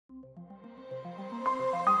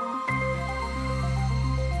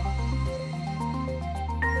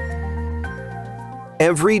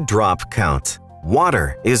Every drop counts.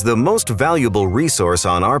 Water is the most valuable resource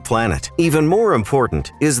on our planet. Even more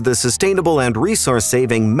important is the sustainable and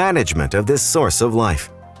resource-saving management of this source of life.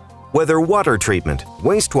 Whether water treatment,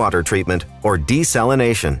 wastewater treatment, or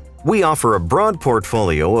desalination, we offer a broad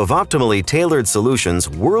portfolio of optimally tailored solutions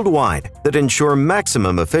worldwide that ensure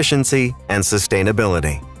maximum efficiency and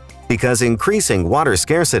sustainability. Because increasing water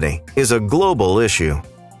scarcity is a global issue.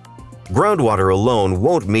 Groundwater alone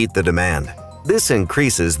won't meet the demand. This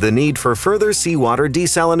increases the need for further seawater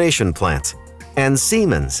desalination plants. And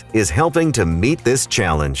Siemens is helping to meet this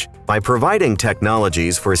challenge by providing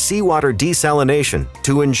technologies for seawater desalination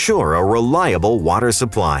to ensure a reliable water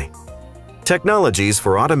supply. Technologies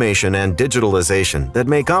for automation and digitalization that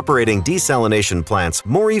make operating desalination plants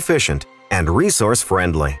more efficient and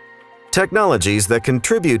resource-friendly. Technologies that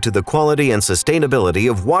contribute to the quality and sustainability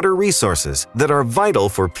of water resources that are vital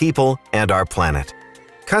for people and our planet.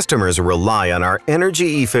 Customers rely on our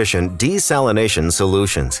energy-efficient desalination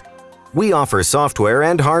solutions. We offer software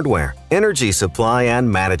and hardware, energy supply and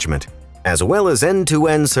management, as well as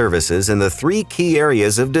end-to-end services in the 3 key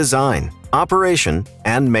areas of design, operation,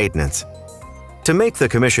 and maintenance. To make the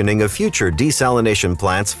commissioning of future desalination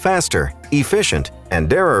plants faster, efficient,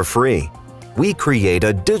 and error-free, we create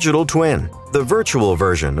a digital twin, the virtual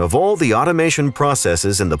version of all the automation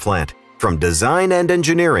processes in the plant, from design and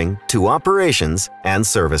engineering to operations and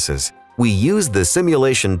services. We use the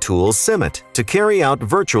simulation tool SIMUT to carry out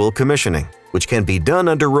virtual commissioning, which can be done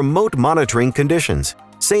under remote monitoring conditions,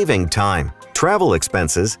 saving time, travel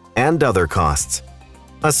expenses, and other costs.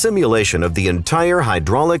 A simulation of the entire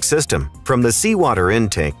hydraulic system, from the seawater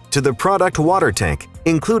intake to the product water tank,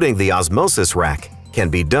 including the osmosis rack, can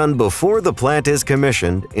be done before the plant is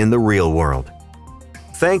commissioned in the real world.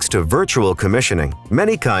 Thanks to virtual commissioning,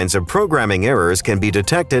 many kinds of programming errors can be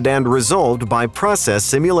detected and resolved by process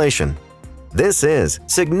simulation. This is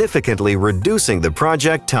significantly reducing the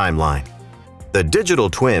project timeline. The digital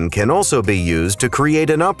twin can also be used to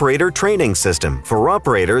create an operator training system for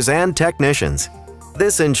operators and technicians.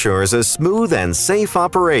 This ensures a smooth and safe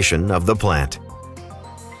operation of the plant.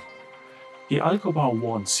 The Alcobar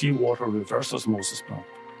 1 seawater reverse osmosis plant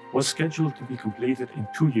was scheduled to be completed in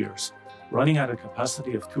 2 years, running at a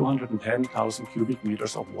capacity of 210,000 cubic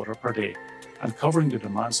meters of water per day and covering the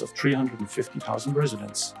demands of 350,000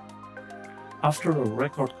 residents. After a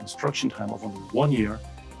record construction time of only 1 year,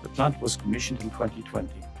 the plant was commissioned in 2020,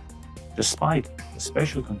 despite the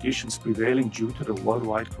special conditions prevailing due to the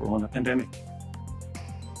worldwide corona pandemic.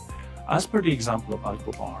 As per the example of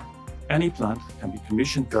Alcobar, any plant can be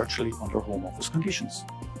commissioned virtually under home office conditions.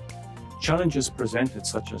 Challenges presented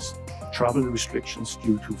such as travel restrictions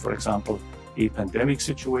due to, for example, a pandemic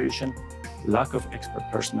situation, lack of expert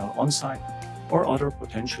personnel on-site, or other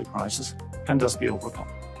potential crises can thus be overcome.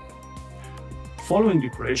 Following the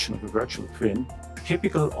creation of a virtual twin,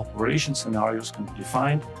 typical operation scenarios can be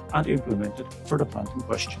defined and implemented for the plant in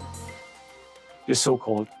question. This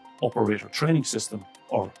so-called operator training system,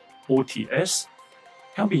 or OTS,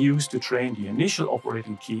 can be used to train the initial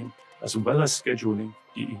operating team as well as scheduling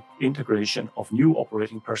the integration of new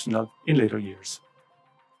operating personnel in later years.